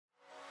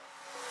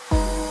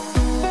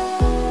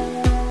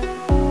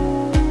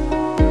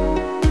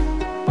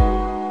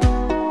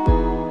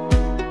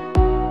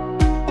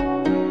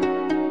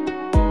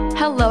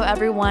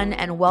everyone,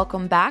 and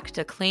welcome back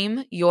to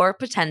Claim Your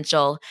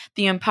Potential,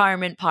 the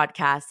Empowerment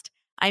Podcast.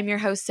 I'm your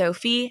host,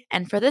 Sophie,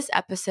 and for this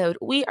episode,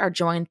 we are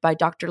joined by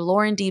Dr.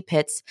 Lauren D.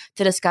 Pitts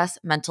to discuss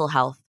mental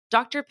health.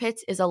 Dr.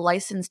 Pitts is a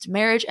licensed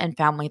marriage and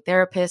family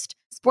therapist,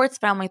 sports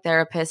family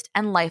therapist,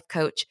 and life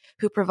coach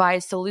who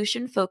provides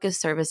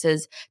solution-focused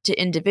services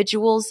to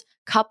individuals,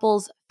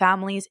 couples,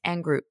 families,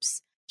 and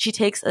groups. She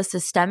takes a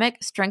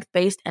systemic,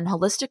 strength-based, and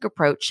holistic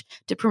approach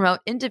to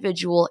promote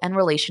individual and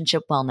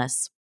relationship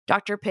wellness.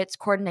 Dr. Pitts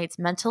coordinates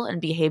mental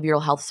and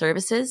behavioral health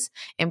services,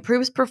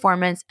 improves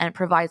performance, and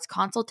provides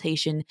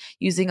consultation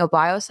using a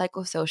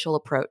biopsychosocial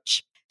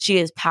approach. She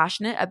is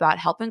passionate about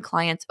helping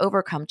clients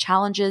overcome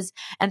challenges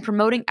and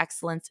promoting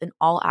excellence in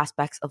all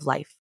aspects of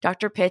life.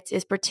 Dr. Pitts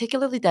is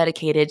particularly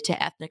dedicated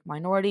to ethnic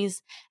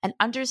minorities and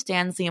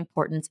understands the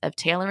importance of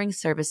tailoring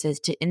services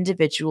to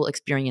individual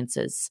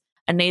experiences.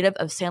 A native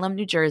of Salem,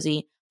 New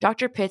Jersey,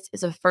 Dr. Pitts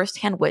is a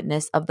firsthand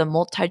witness of the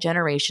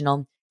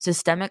multi-generational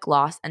systemic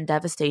loss and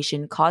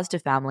devastation caused to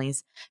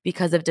families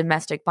because of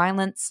domestic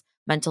violence,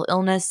 mental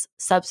illness,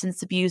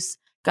 substance abuse,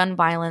 gun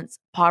violence,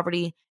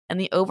 poverty, and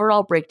the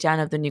overall breakdown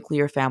of the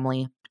nuclear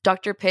family.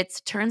 Dr. Pitts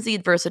turns the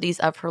adversities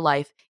of her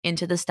life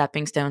into the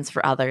stepping stones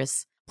for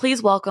others.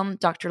 Please welcome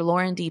Dr.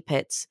 Lauren D.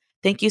 Pitts.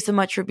 Thank you so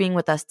much for being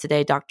with us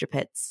today, Dr.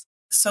 Pitts.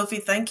 Sophie,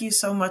 thank you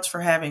so much for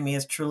having me.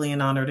 It's truly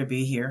an honor to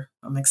be here.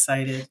 I'm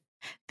excited.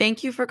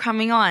 Thank you for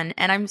coming on.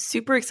 And I'm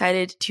super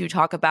excited to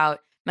talk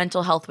about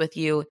mental health with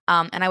you.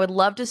 And I would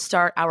love to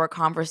start our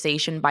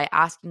conversation by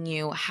asking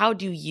you, how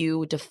do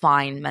you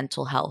define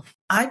mental health?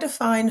 I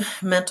define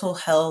mental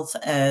health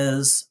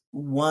as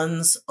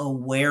one's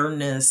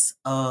awareness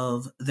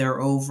of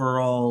their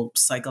overall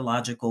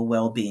psychological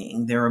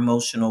well-being, their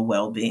emotional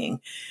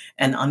well-being,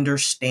 and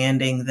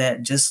understanding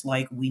that just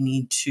like we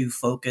need to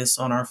focus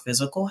on our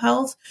physical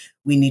health,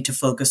 we need to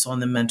focus on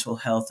the mental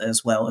health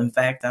as well. In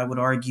fact, I would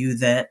argue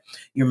that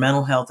your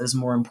mental health is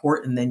more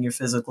important than your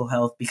physical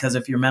health, because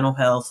if your mental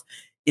health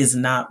is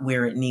not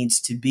where it needs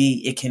to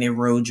be, it can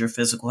erode your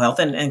physical health,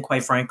 and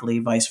quite frankly,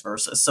 vice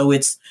versa. So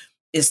it's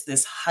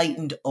this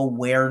heightened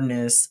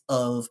awareness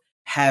of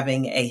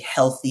having a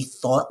healthy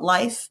thought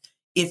life,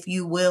 if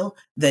you will,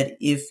 that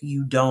if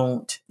you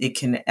don't, it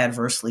can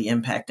adversely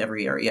impact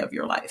every area of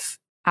your life.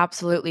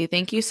 Absolutely.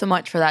 Thank you so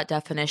much for that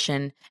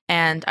definition.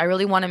 And I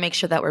really want to make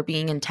sure that we're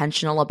being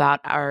intentional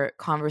about our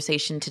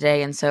conversation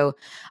today. And so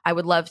I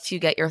would love to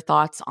get your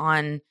thoughts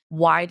on,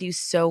 why do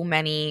so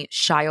many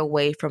shy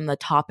away from the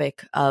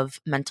topic of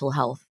mental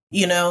health?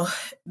 You know,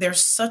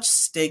 there's such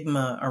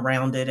stigma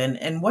around it.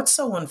 And what's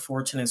so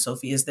unfortunate,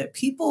 Sophie, is that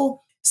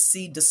people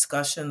see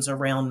discussions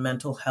around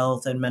mental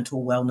health and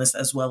mental wellness,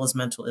 as well as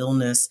mental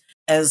illness,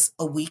 as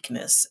a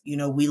weakness. You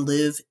know, we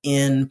live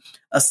in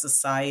a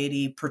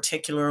society,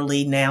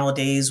 particularly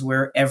nowadays,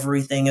 where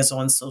everything is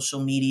on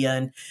social media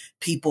and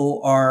people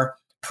are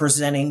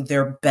presenting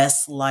their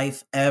best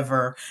life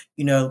ever.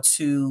 You know,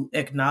 to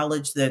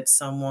acknowledge that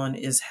someone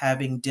is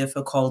having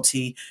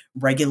difficulty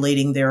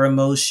regulating their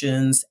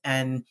emotions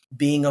and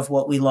being of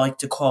what we like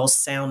to call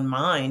sound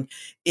mind,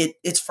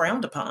 it's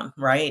frowned upon,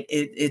 right?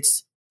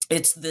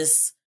 It's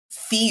this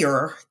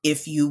fear,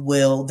 if you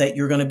will, that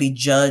you're going to be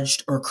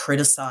judged or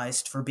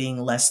criticized for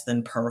being less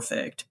than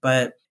perfect.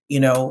 But, you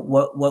know,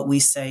 what we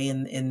say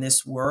in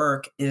this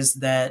work is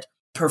that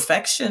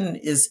perfection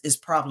is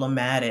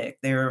problematic.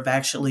 There have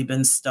actually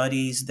been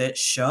studies that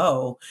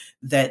show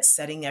that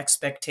setting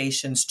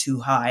expectations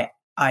too high,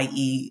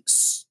 i.e.,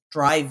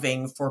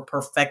 striving for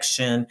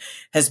perfection,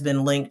 has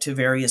been linked to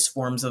various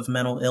forms of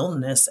mental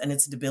illness, and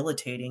it's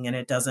debilitating, and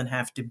it doesn't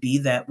have to be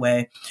that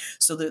way.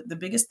 So the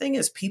biggest thing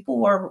is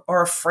people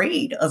are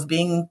afraid of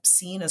being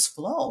seen as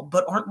flawed,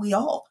 but aren't we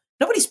all?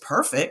 Nobody's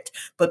perfect,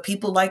 but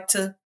people like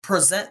to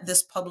present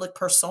this public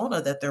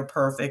persona that they're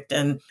perfect.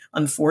 And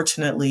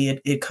unfortunately,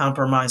 it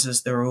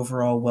compromises their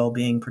overall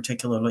well-being,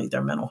 particularly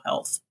their mental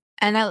health.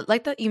 And I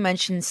like that you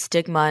mentioned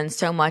stigma, and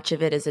so much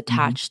of it is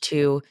attached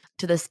to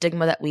the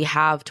stigma that we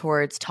have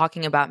towards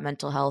talking about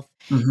mental health.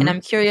 And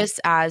I'm curious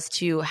as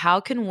to, how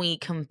can we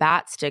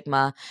combat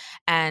stigma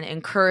and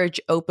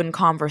encourage open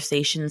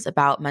conversations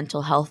about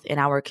mental health in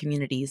our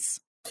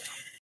communities?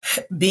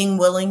 Being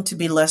willing to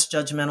be less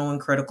judgmental and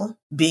critical,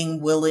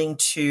 being willing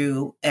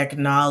to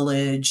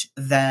acknowledge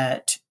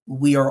that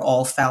we are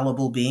all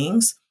fallible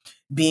beings,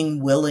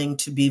 being willing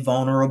to be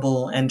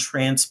vulnerable and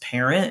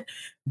transparent,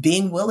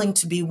 being willing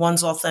to be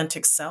one's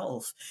authentic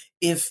self.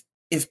 If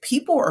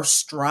people are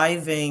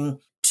striving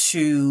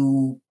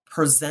to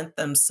present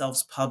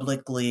themselves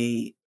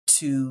publicly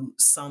to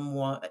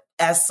someone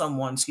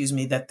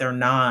that they're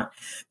not,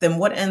 then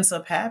what ends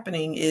up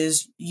happening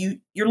is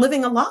you're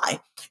living a lie.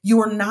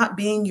 You are not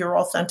being your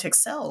authentic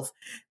self.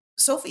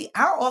 Sophie,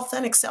 our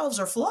authentic selves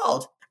are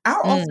flawed.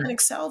 Our authentic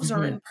selves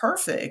are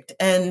imperfect.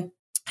 And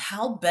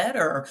how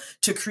better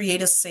to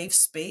create a safe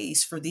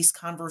space for these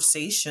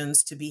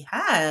conversations to be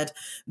had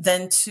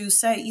than to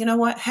say, you know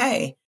what?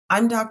 Hey,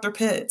 I'm Dr.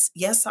 Pitts.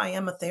 Yes, I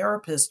am a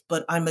therapist,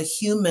 but I'm a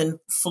human,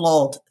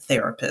 flawed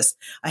therapist.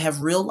 I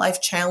have real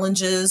life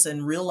challenges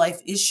and real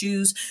life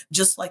issues,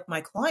 just like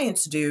my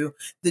clients do.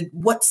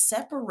 What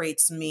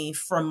separates me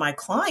from my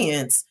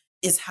clients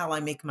is how I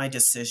make my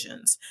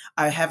decisions.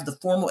 I have the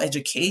formal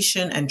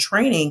education and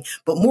training,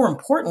 but more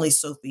importantly,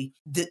 Sophie,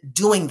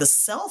 doing the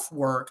self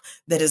work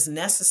that is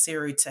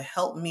necessary to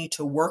help me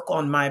to work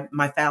on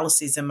my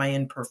fallacies and my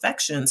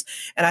imperfections.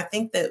 And I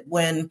think that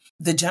when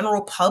the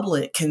general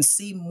public can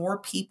see more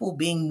people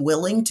being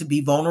willing to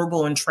be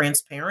vulnerable and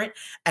transparent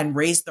and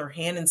raise their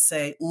hand and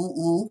say,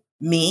 ooh,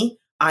 me,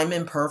 I'm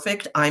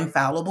imperfect, I'm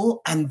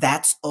fallible, and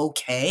that's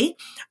okay.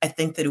 I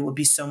think that it would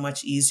be so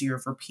much easier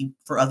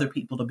for other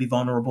people to be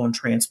vulnerable and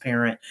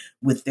transparent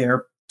with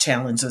their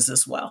challenges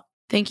as well.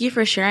 Thank you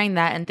for sharing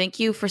that, and thank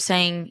you for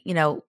saying,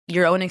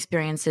 your own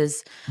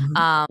experiences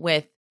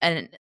with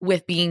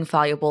being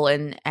valuable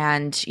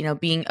and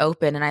being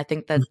open. And I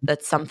think that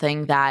that's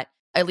something that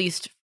at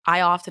least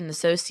I often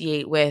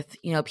associate with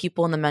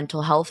people in the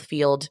mental health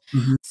field,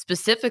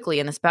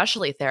 specifically and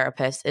especially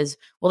therapists. Is,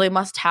 well, they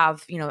must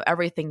have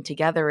everything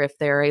together if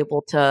they're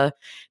able to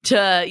if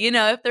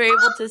they're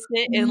able to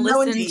sit and No,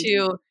 listen indeed.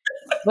 to.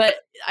 But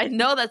I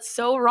know that's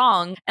so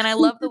wrong, and I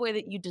love the way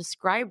that you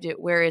described it,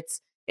 where it's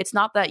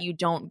not that you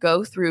don't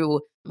go through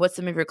what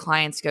some of your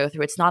clients go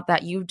through. It's not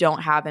that you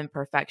don't have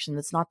imperfections.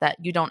 It's not that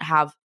you don't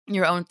have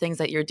your own things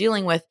that you're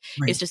dealing with.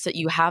 Right. It's just that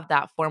you have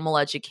that formal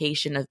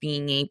education of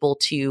being able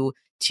to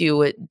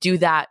do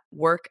that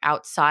work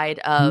outside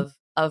of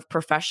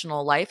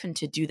professional life, and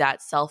to do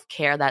that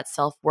self-care, that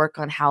self-work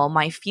on how am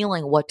I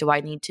feeling? What do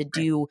I need to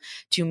do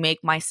to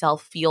make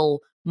myself feel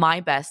my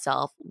best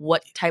self?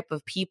 What type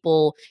of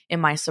people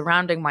am I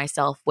surrounding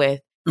myself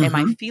with? Am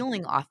I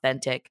feeling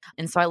authentic?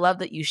 And so I love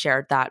that you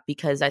shared that,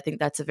 because I think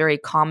that's a very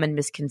common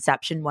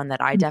misconception, one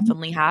that I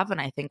definitely have, and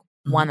I think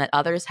one that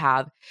others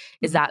have,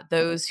 is that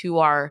those who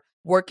are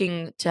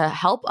working to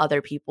help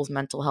other people's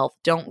mental health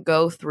don't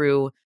go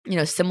through,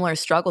 similar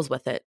struggles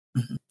with it.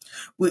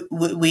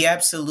 We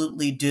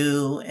absolutely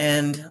do.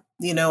 And,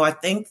 I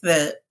think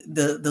that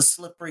the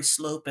slippery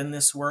slope in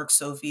this work,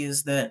 Sophie,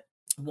 is that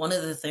one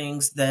of the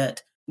things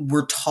that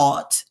we're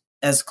taught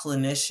as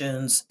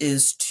clinicians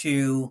is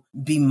to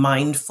be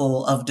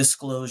mindful of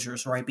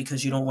disclosures, right?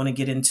 Because you don't want to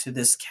get into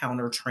this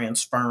counter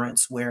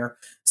transference where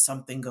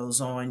something goes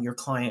on, your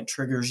client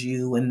triggers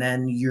you, and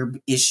then your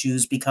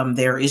issues become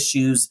their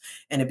issues,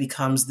 and it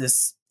becomes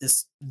this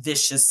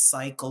vicious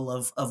cycle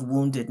of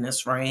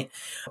woundedness, right?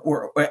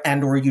 Or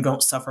you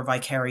don't suffer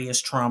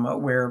vicarious trauma,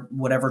 where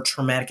whatever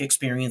traumatic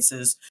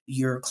experiences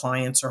your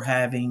clients are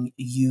having,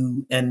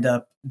 you end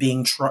up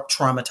being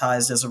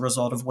traumatized as a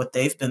result of what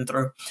they've been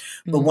through.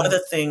 But one of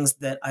the things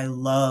that I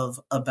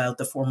love about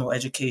the formal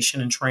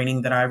education and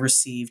training that I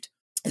received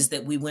is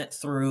that we went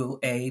through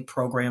a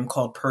program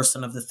called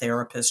Person of the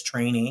Therapist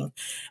training.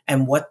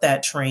 And what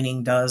that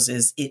training does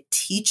is it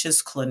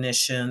teaches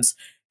clinicians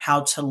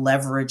how to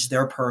leverage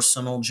their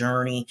personal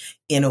journey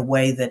in a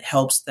way that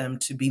helps them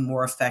to be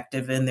more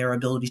effective in their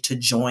ability to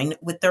join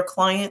with their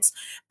clients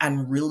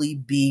and really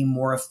be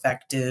more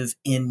effective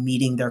in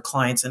meeting their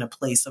clients in a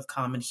place of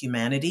common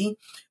humanity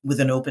with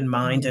an open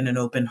mind and an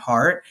open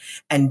heart.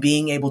 And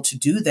being able to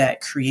do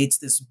that creates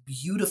this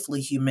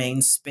beautifully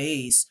humane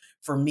space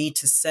for me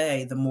to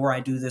say, the more I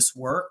do this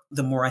work,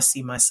 the more I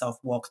see myself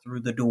walk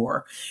through the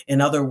door.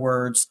 In other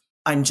words,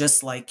 I'm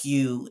just like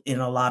you in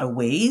a lot of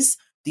ways.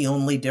 The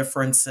only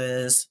difference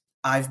is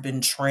I've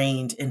been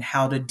trained in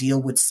how to deal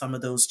with some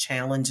of those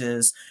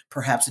challenges,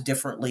 perhaps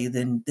differently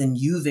than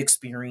you've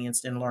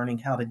experienced in learning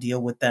how to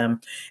deal with them.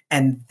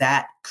 And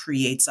that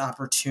creates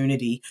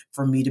opportunity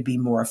for me to be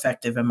more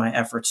effective in my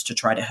efforts to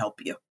try to help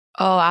you.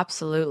 Oh,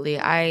 absolutely.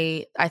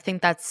 I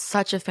think that's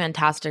such a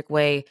fantastic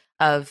way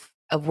of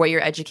where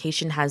your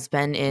education has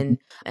been in.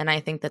 And I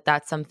think that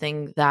that's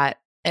something that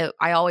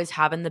I always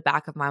have in the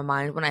back of my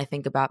mind when I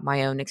think about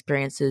my own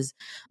experiences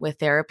with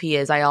therapy.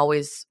 Is I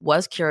always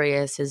was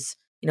curious, is,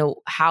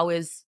 how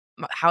is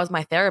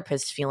my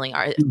therapist feeling?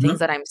 Are things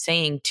that I'm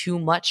saying too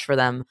much for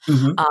them?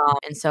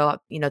 And so,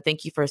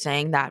 thank you for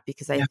saying that,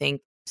 because I think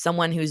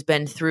someone who's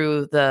been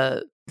through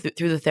the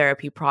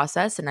therapy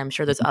process, and I'm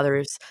sure there's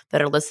others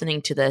that are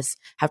listening to this,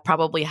 have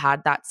probably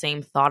had that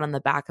same thought in the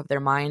back of their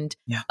mind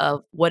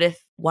of, what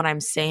if what I'm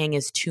saying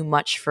is too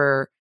much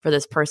for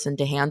this person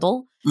to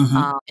handle?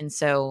 And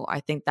so I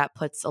think that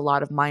puts a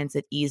lot of minds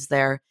at ease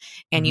there.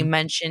 And you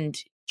mentioned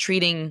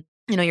treating,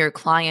 your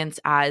clients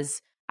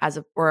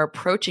or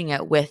approaching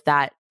it with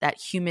that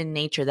human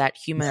nature, that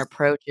human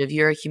approach of,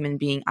 you're a human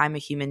being, I'm a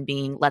human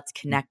being, let's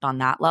connect on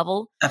that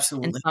level.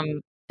 Absolutely.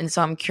 And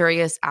so I'm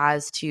curious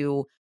as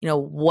to,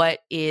 what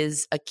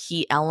is a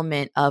key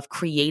element of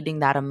creating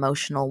that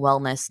emotional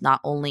wellness,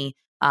 not only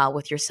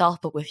with yourself,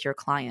 but with your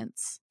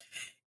clients?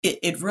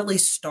 It really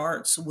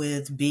starts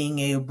with being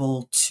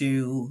able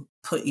to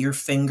put your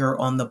finger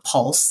on the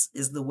pulse,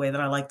 is the way that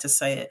I like to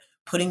say it.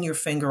 Putting your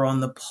finger on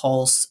the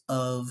pulse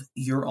of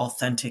your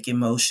authentic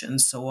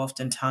emotions. So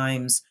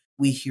oftentimes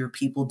we hear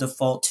people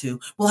default to,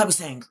 well, I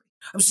was angry.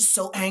 I was just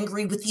so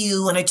angry with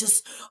you. And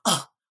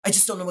I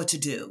just don't know what to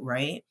do,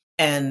 right?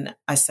 And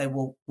I say,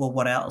 well,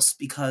 what else?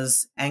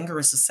 Because anger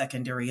is a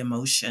secondary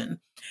emotion.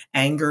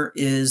 Anger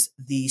is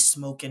the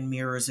smoke and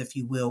mirrors, if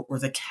you will, or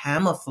the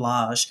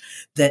camouflage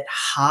that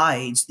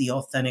hides the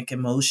authentic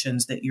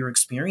emotions that you're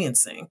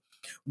experiencing.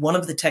 One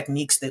of the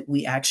techniques that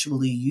we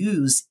actually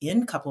use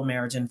in couple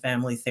marriage and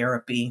family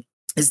therapy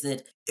is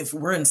that if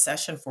we're in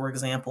session, for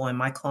example, and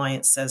my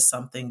client says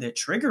something that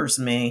triggers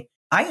me,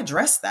 I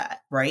address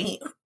that, right?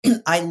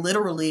 I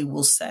literally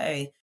will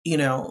say,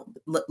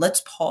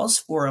 let's pause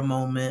for a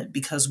moment,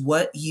 because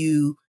what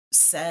you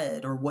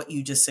said or what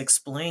you just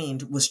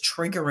explained was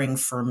triggering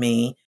for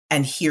me.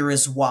 And here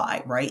is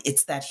why, right?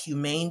 It's that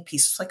humane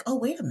piece. It's like, oh,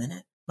 wait a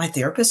minute. My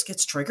therapist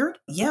gets triggered?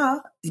 Yeah,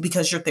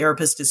 because your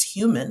therapist is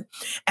human,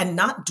 and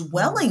not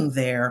dwelling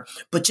there,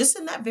 but just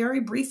in that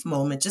very brief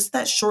moment, just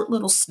that short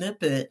little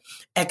snippet,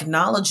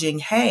 acknowledging,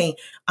 hey,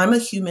 I'm a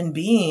human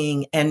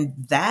being and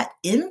that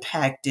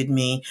impacted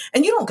me.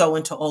 And you don't go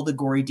into all the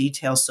gory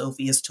details,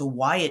 Sophie, as to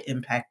why it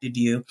impacted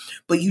you,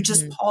 but you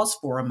just pause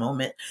for a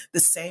moment.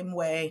 The same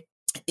way,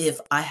 if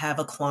I have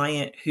a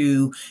client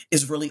who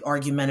is really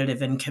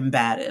argumentative and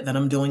combative, and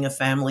I'm doing a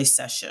family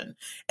session,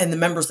 and the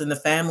members in the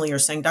family are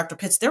saying, Dr.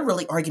 Pitts, they're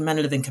really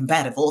argumentative and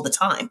combative all the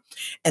time,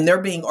 and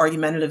they're being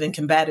argumentative and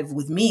combative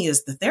with me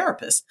as the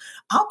therapist,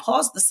 I'll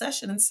pause the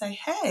session and say,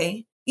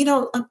 hey,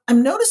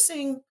 I'm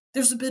noticing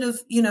there's a bit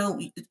of,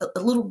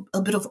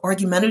 a bit of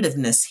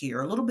argumentativeness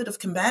here, a little bit of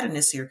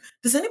combativeness here.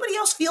 Does anybody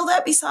else feel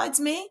that besides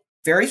me?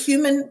 Very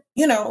human,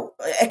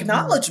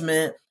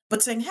 acknowledgement,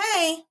 but saying,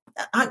 hey,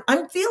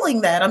 I'm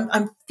feeling that.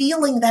 I'm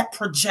feeling that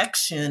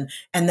projection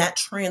and that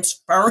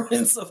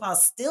transference of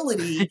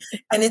hostility,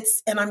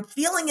 and I'm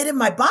feeling it in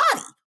my body,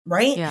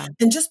 right? Yeah.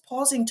 And just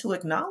pausing to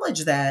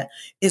acknowledge that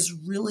is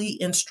really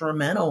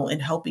instrumental in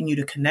helping you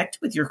to connect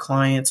with your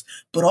clients,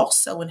 but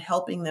also in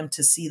helping them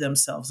to see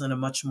themselves in a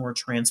much more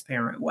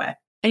transparent way.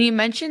 And you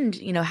mentioned,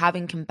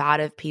 having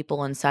combative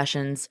people in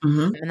sessions.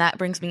 And that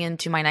brings me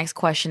into my next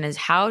question is,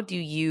 how do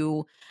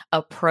you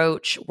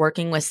approach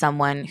working with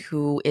someone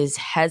who is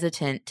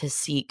hesitant to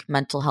seek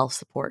mental health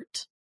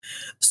support?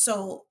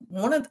 So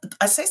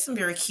I say some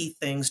very key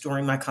things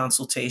during my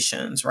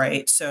consultations,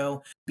 right?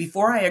 So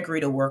before I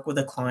agree to work with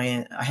a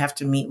client, I have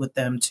to meet with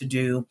them to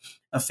do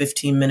a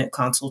 15-minute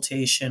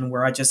consultation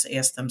where I just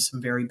ask them some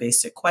very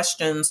basic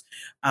questions.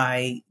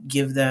 I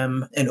give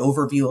them an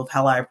overview of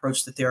how I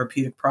approach the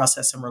therapeutic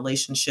process and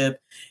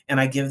relationship,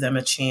 and I give them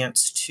a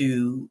chance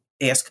to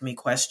ask me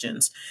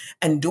questions.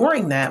 And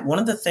during that, one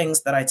of the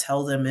things that I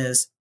tell them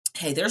is,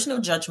 hey, there's no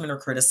judgment or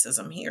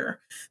criticism here.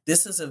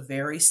 This is a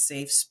very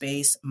safe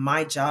space.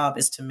 My job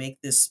is to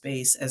make this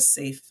space as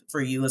safe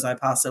for you as I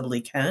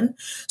possibly can,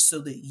 so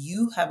that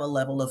you have a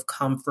level of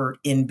comfort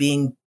in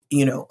being,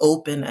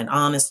 open and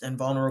honest and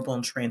vulnerable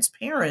and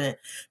transparent,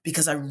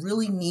 because I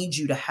really need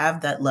you to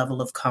have that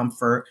level of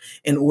comfort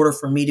in order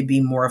for me to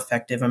be more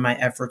effective in my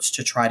efforts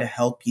to try to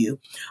help you.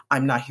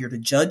 I'm not here to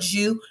judge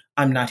you.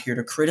 I'm not here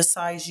to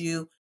criticize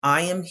you.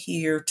 I am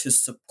here to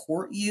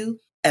support you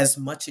as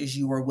much as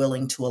you are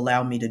willing to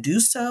allow me to do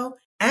so.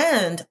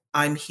 And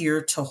I'm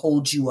here to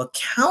hold you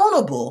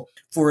accountable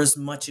for as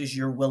much as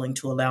you're willing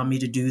to allow me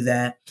to do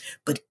that.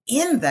 But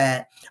in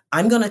that,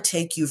 I'm going to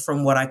take you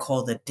from what I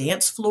call the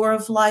dance floor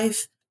of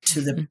life to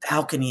the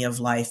balcony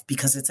of life,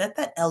 because it's at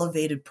that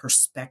elevated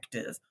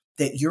perspective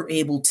that you're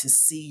able to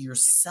see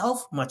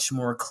yourself much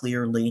more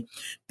clearly,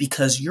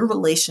 because your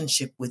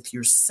relationship with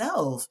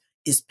yourself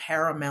is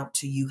paramount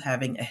to you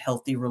having a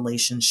healthy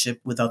relationship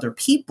with other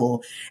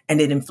people. And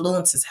it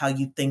influences how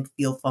you think,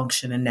 feel,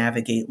 function, and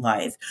navigate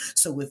life.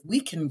 So if we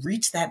can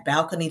reach that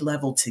balcony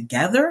level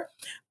together,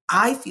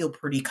 I feel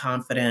pretty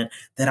confident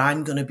that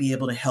I'm going to be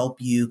able to help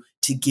you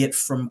to get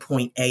from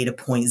point A to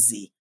point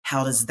Z.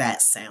 How does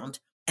that sound?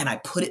 And I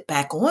put it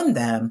back on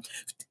them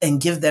and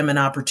give them an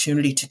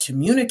opportunity to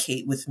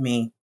communicate with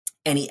me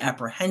any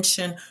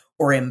apprehension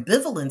or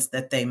ambivalence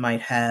that they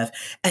might have.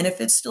 And if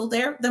it's still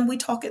there, then we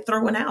talk it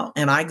through and out.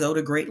 And I go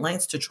to great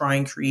lengths to try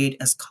and create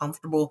as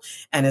comfortable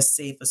and as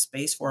safe a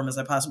space for them as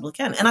I possibly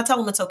can. And I tell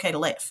them it's okay to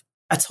laugh.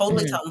 I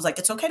totally tell them, like,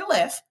 it's okay to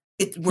laugh.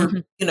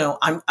 I'm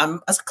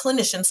a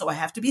clinician, so I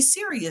have to be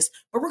serious,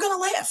 but we're going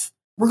to laugh.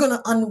 We're going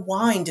to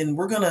unwind and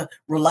we're going to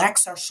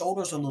relax our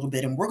shoulders a little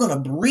bit, and we're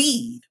going to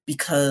breathe,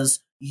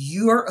 because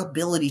your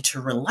ability to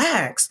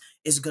relax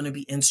is going to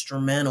be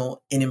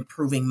instrumental in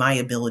improving my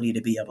ability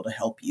to be able to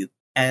help you.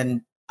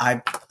 And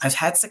I've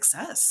had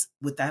success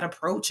with that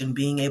approach and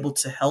being able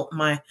to help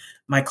my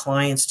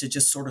clients to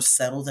just sort of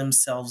settle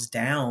themselves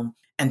down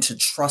and to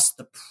trust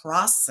the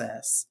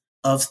process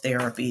of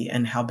therapy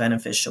and how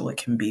beneficial it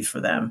can be for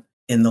them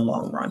in the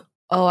long run.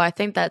 Oh, I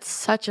think that's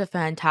such a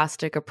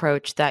fantastic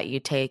approach that you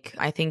take.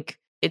 I think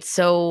it's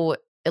so,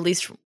 at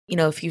least,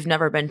 if you've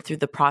never been through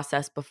the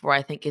process before,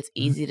 I think it's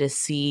easy to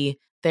see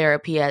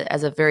therapy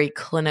as a very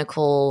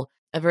clinical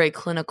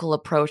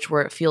approach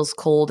where it feels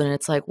cold, and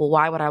it's like, well,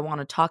 why would I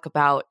want to talk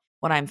about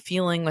what I'm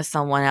feeling with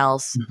someone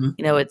else?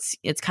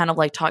 It's kind of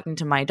like talking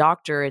to my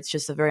doctor. It's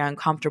just a very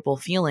uncomfortable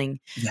feeling.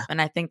 Yeah.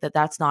 And I think that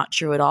that's not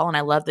true at all. And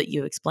I love that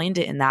you explained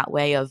it in that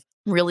way of,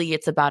 really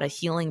it's about a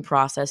healing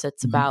process.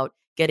 It's Mhm. about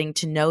getting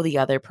to know the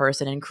other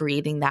person and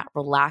creating that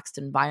relaxed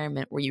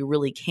environment where you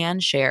really can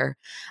share.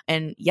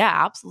 And yeah,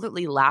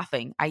 absolutely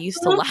laughing. I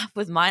used to Mhm. laugh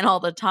with mine all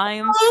the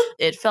time.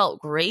 It felt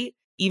great.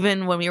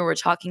 Even when we were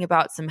talking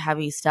about some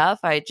heavy stuff,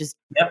 I just,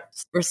 Yep,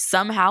 or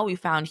somehow we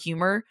found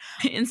humor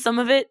in some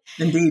of it.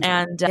 indeed.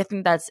 And I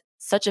think that's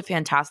such a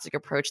fantastic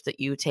approach that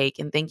you take.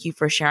 And thank you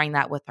for sharing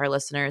that with our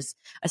listeners,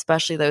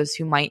 especially those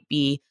who might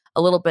be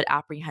a little bit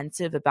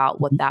apprehensive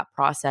about what Mhm. that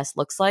process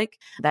looks like,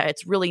 that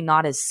it's really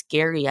not as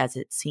scary as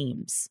it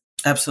seems.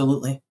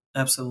 Absolutely,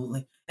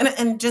 absolutely,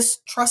 and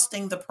just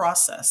trusting the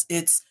process.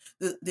 It's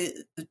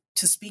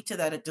to speak to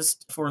that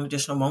just for an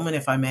additional moment,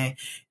 if I may.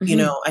 Hmm.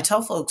 I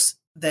tell folks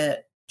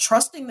that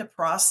trusting the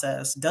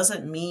process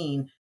doesn't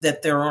mean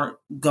that there aren't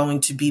going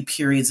to be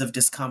periods of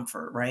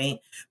discomfort, right?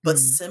 But Mm.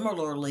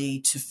 similarly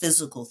to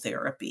physical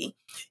therapy,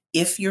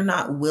 if you're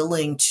not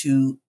willing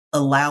to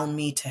allow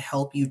me to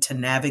help you to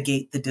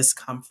navigate the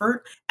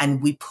discomfort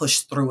and we push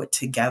through it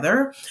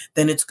together,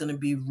 then it's going to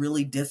be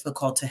really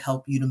difficult to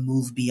help you to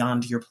move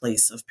beyond your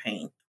place of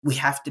pain. We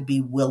have to be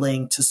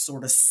willing to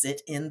sort of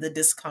sit in the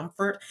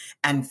discomfort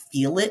and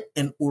feel it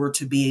in order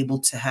to be able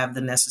to have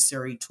the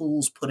necessary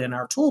tools put in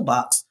our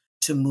toolbox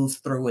to move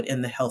through it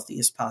in the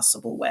healthiest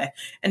possible way.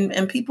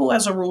 And people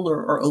as a rule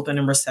are open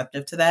and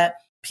receptive to that.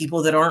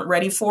 People that aren't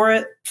ready for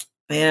it,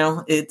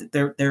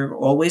 there are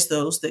always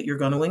those that you're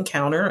going to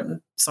encounter.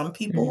 And some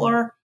people Mm.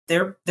 are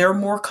they're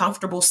more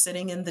comfortable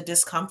sitting in the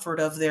discomfort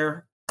of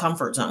their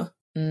comfort zone.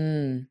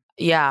 Mm.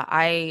 Yeah,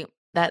 I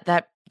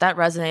that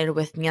resonated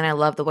with me, and I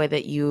love the way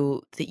that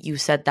you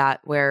said that,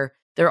 where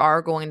there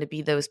are going to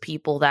be those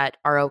people that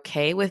are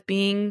okay with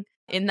being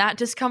in that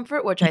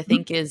discomfort, which I Mhm,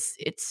 think is,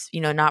 it's,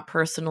 not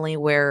personally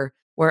where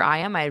I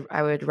am.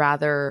 I would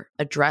rather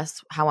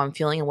address how I'm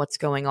feeling and what's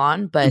going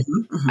on, but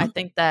mhm, I mhm.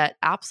 think that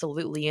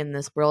absolutely in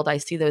this world I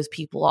see those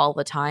people all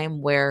the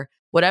time where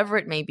whatever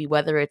it may be,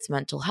 whether it's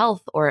mental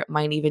health or it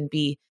might even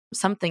be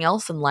something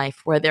else in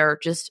life, where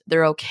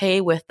they're okay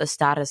with the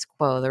status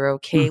quo. They're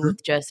okay Mhm.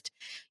 with just,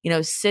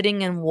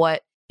 sitting in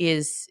what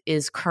is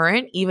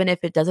current, even if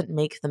it doesn't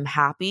make them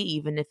happy,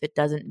 even if it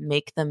doesn't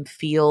make them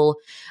feel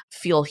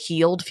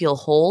healed, feel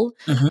whole.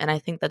 Mhm. And I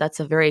think that that's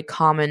a very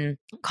common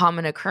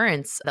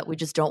occurrence, that we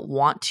just don't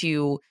want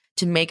to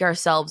make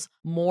ourselves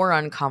more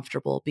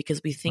uncomfortable because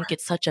we think Right,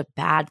 it's such a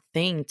bad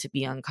thing to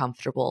be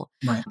uncomfortable.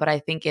 right. But I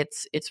think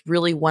it's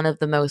really one of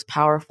the most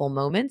powerful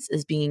moments,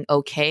 is being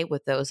okay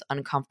with those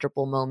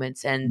uncomfortable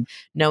moments, and Mm.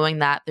 knowing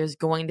that there's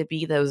going to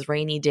be those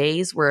rainy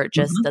days where it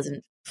just Mhm.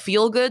 doesn't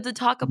feel good to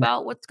talk Right,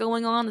 about what's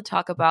going on, to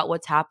talk about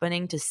what's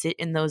happening, to sit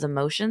in those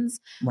emotions.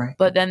 right.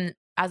 But then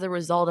as a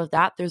result of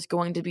that, there's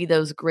going to be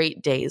those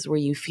great days where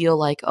you feel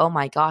like, oh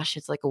my gosh,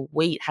 it's like a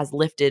weight has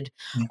lifted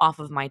Yeah, off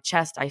of my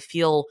chest. I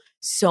feel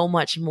so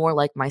much more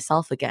like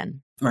myself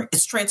again. right.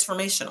 It's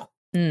transformational.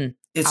 Mm,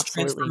 It's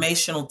absolutely.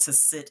 transformational to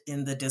sit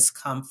in the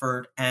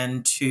discomfort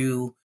and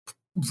to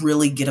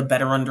really get a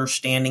better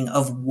understanding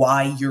of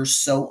why you're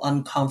so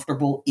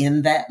uncomfortable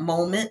in that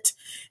moment,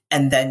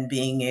 and then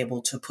being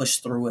able to push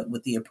through it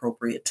with the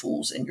appropriate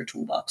tools in your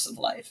toolbox of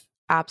life.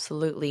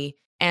 Absolutely.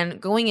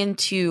 And going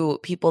into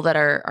people that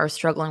are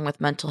struggling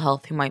with mental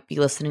health who might be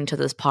listening to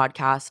this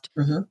podcast,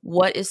 Mhm.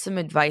 what is some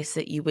advice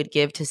that you would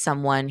give to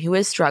someone who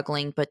is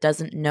struggling but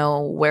doesn't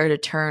know where to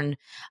turn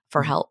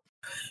for help?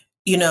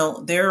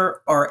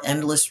 There are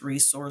endless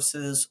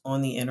resources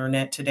on the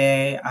internet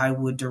today. I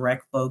would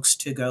direct folks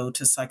to go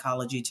to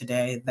Psychology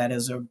Today. That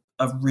is a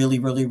really,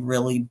 really,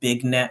 really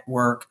big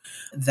network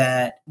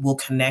that will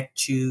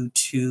connect you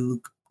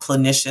to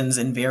clinicians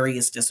in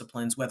various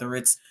disciplines, whether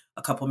it's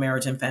a couple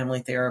marriage and family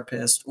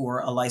therapist or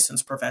a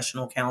licensed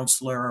professional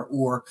counselor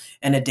or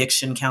an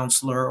addiction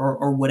counselor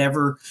or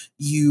whatever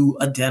you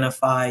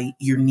identify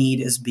your need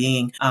as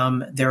being.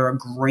 They're a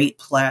great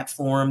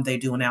platform. They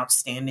do an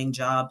outstanding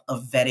job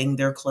of vetting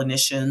their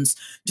clinicians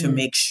to Mm,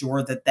 make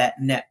sure that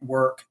that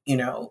network,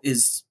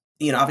 is,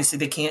 obviously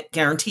they can't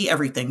guarantee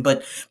everything,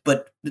 but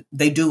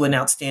they do an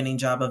outstanding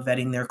job of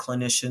vetting their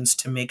clinicians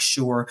to make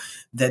sure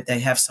that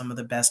they have some of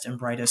the best and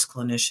brightest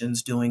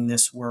clinicians doing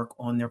this work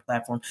on their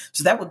platform.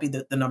 So that would be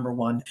the number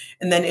one.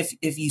 And then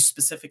if you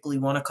specifically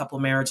want a couple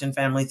marriage and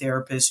family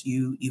therapists,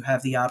 you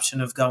have the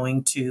option of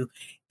going to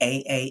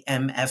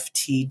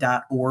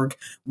aamft.org,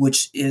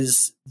 which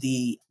is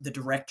the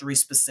directory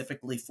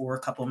specifically for a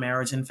couple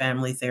marriage and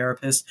family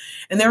therapists.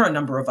 And there are a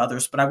number of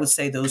others, but I would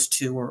say those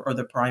two are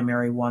the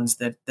primary ones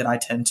that I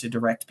tend to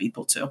direct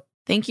people to.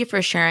 Thank you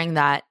for sharing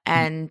that.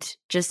 And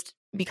just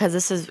because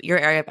this is your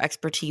area of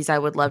expertise, I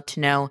would love to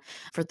know,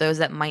 for those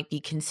that might be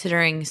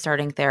considering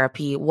starting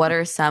therapy, what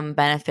are some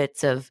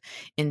benefits of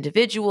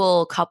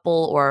individual,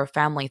 couple, or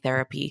family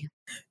therapy?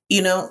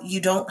 You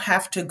don't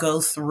have to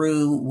go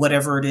through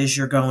whatever it is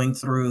you're going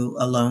through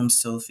alone,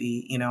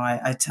 Sophie.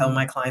 I tell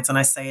my Mm, clients, and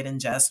I say it in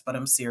jest, but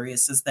I'm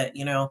serious, is that,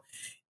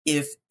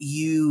 if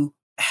you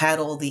had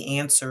all the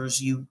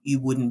answers, you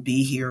wouldn't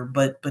be here.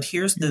 But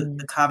here's the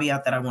mm,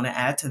 caveat that I want to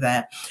add to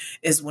that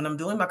is when I'm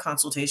doing my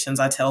consultations,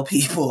 I tell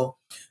people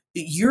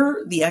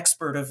you're the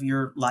expert of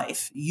your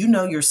life. You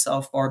know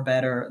yourself far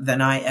better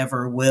than I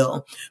ever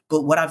will.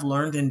 But what I've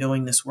learned in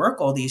doing this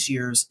work all these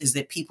years is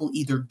that people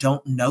either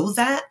don't know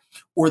that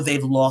or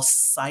they've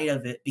lost sight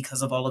of it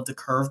because of all of the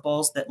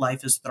curveballs that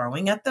life is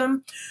throwing at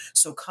them.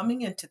 So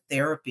coming into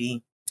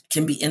therapy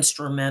can be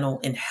instrumental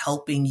in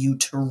helping you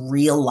to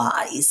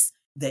realize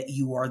that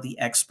you are the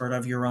expert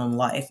of your own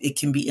life. It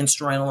can be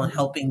instrumental in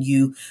helping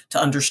you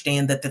to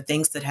understand that the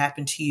things that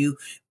happen to you,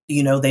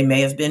 they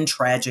may have been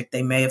tragic.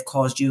 They may have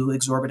caused you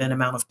exorbitant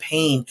amount of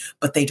pain,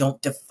 but they don't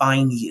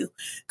define you.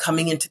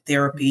 Coming into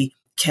therapy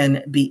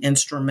can be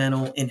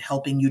instrumental in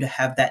helping you to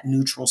have that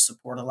neutral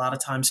support. A lot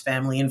of times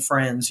family and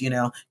friends,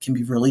 can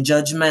be really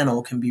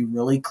judgmental, can be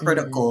really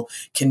critical,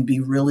 can be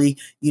really,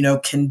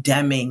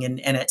 condemning, and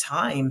at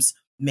times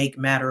make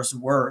matters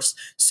worse.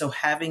 So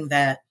having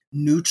that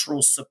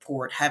neutral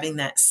support, having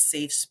that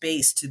safe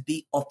space to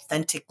be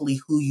authentically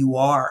who you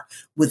are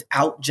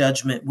without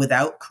judgment,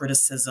 without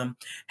criticism,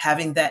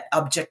 having that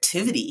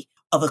objectivity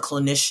of a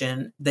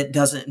clinician that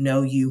doesn't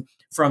know you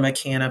from a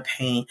can of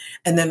paint,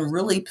 and then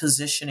really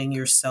positioning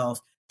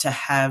yourself to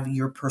have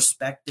your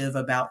perspective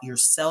about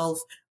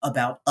yourself,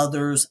 about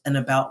others, and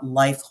about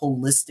life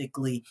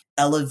holistically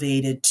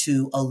elevated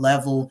to a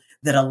level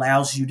that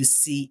allows you to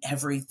see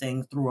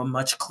everything through a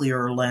much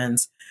clearer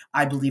lens,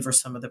 I believe are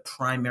some of the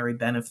primary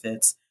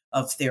benefits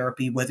of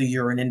therapy, whether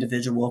you're an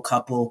individual,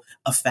 couple,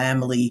 a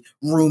family,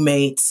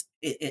 roommates,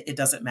 it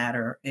doesn't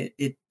matter.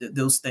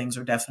 Those things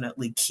are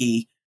definitely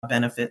key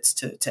benefits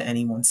to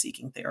anyone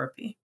seeking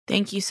therapy.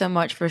 Thank you so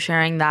much for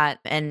sharing that.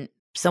 And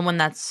someone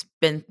that's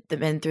been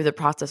through the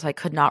process, I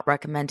could not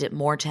recommend it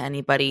more to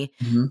anybody,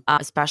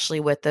 especially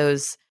with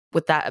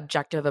that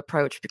objective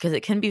approach, because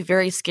it can be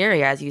very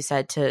scary, as you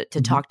said, to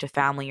talk to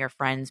family or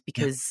friends,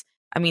 because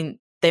I mean,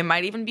 they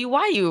might even be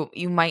why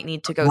you might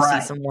need to go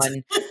see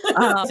someone,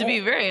 to be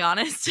very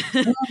honest.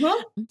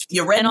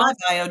 You read my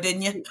bio,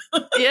 didn't you?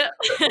 Yeah.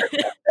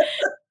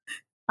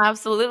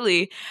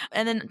 Absolutely.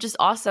 And then just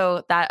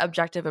also that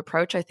objective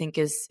approach, I think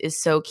is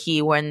so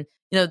key when,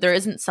 there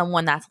isn't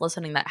someone that's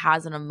listening that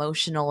has an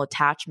emotional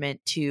attachment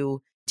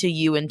to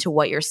you and to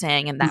what you're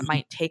saying, and that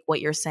might take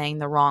what you're saying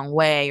the wrong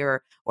way,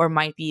 or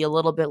might be a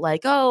little bit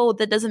like, oh,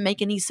 that doesn't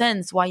make any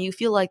sense. Why you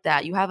feel like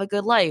that? You have a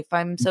good life.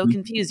 I'm so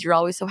confused. You're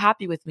always so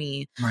happy with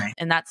me. Right.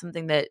 And that's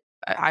something that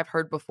I've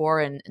heard before,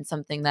 and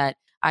something that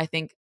I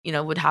think,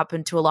 would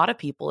happen to a lot of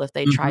people if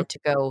they tried to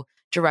go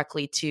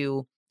directly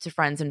to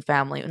friends and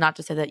family. Not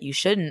to say that you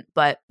shouldn't,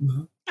 but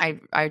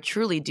I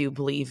truly do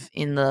believe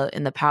in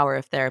the power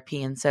of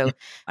therapy. And so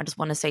I just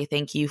want to say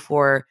thank you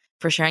for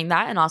sharing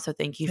that. And also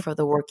thank you for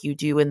the work you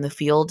do in the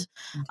field.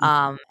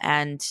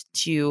 And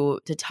to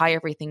tie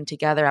everything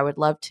together, I would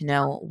love to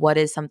know what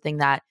is something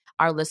that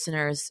our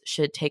listeners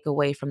should take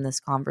away from this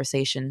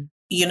conversation.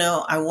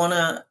 I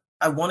want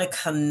to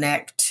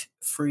connect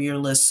for your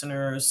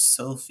listeners,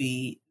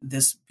 Sophie,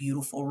 this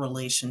beautiful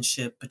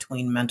relationship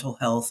between mental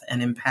health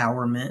and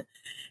empowerment.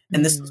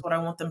 And this is what I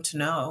want them to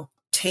know.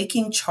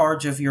 Taking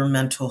charge of your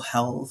mental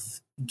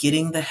health,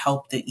 getting the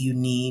help that you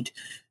need,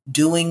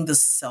 doing the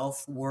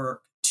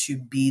self-work to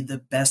be the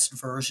best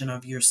version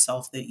of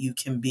yourself that you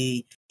can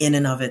be, in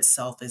and of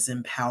itself is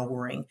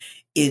empowering.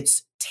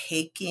 It's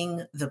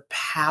taking the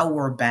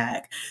power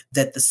back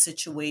that the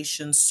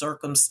situations,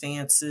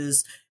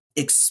 circumstances,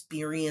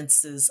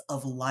 experiences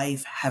of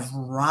life have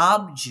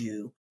robbed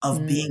you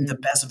of being the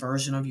best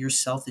version of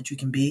yourself that you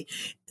can be.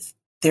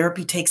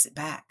 Therapy takes it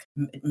back.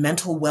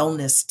 Mental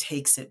wellness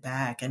takes it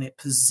back, and it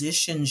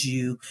positions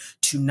you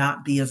to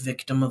not be a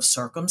victim of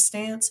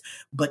circumstance,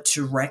 but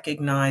to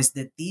recognize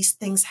that these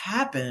things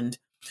happened,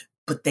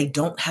 but they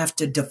don't have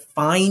to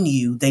define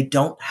you. They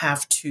don't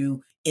have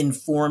to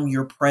inform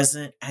your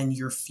present and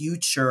your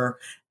future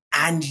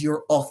and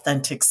your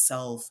authentic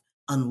self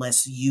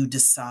unless you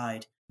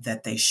decide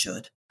that they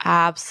should.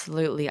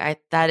 Absolutely.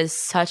 That is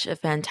such a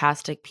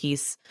fantastic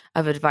piece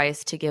of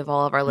advice to give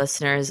all of our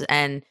listeners.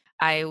 And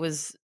I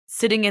was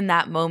sitting in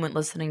that moment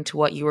listening to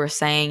what you were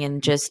saying,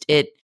 and just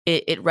it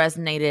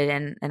resonated,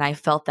 and I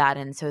felt that.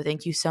 And so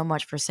thank you so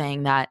much for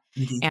saying that.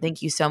 Indeed. And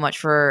thank you so much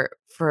for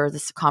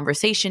this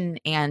conversation.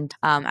 And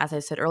as I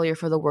said earlier,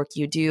 for the work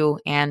you do,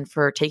 and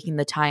for taking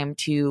the time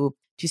to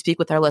speak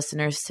with our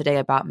listeners today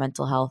about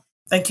mental health.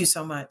 Thank you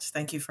so much.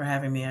 Thank you for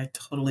having me. I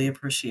totally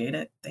appreciate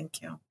it.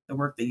 Thank you. The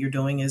work that you're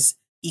doing is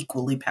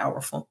equally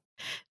powerful.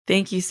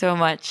 Thank you so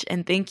much.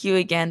 And thank you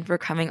again for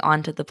coming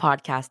on to the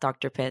podcast,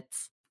 Dr.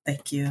 Pitts.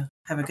 Thank you.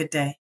 Have a good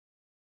day.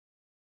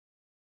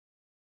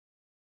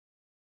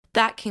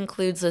 That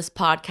concludes this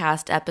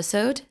podcast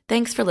episode.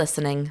 Thanks for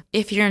listening.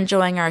 If you're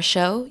enjoying our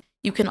show,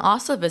 you can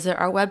also visit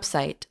our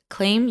website,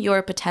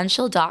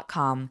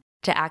 claimyourpotential.com,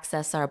 to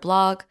access our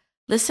blog,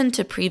 listen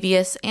to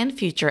previous and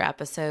future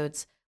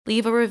episodes,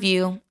 leave a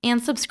review,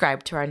 and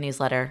subscribe to our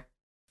newsletter.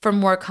 For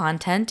more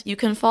content, you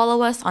can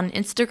follow us on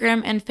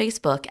Instagram and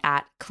Facebook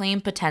at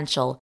Claim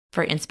Potential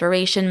for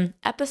inspiration,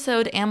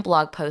 episode and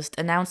blog post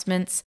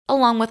announcements,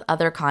 along with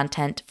other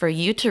content for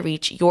you to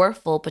reach your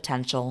full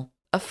potential.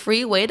 A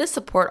free way to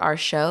support our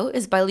show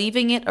is by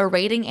leaving it a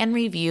rating and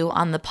review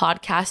on the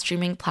podcast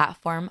streaming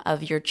platform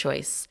of your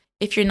choice.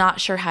 If you're not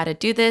sure how to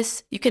do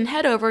this, you can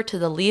head over to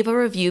the Leave a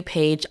Review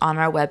page on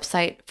our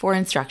website for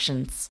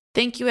instructions.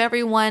 Thank you,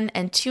 everyone,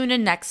 and tune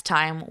in next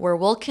time where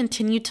we'll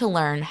continue to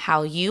learn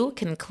how you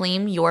can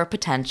claim your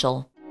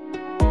potential.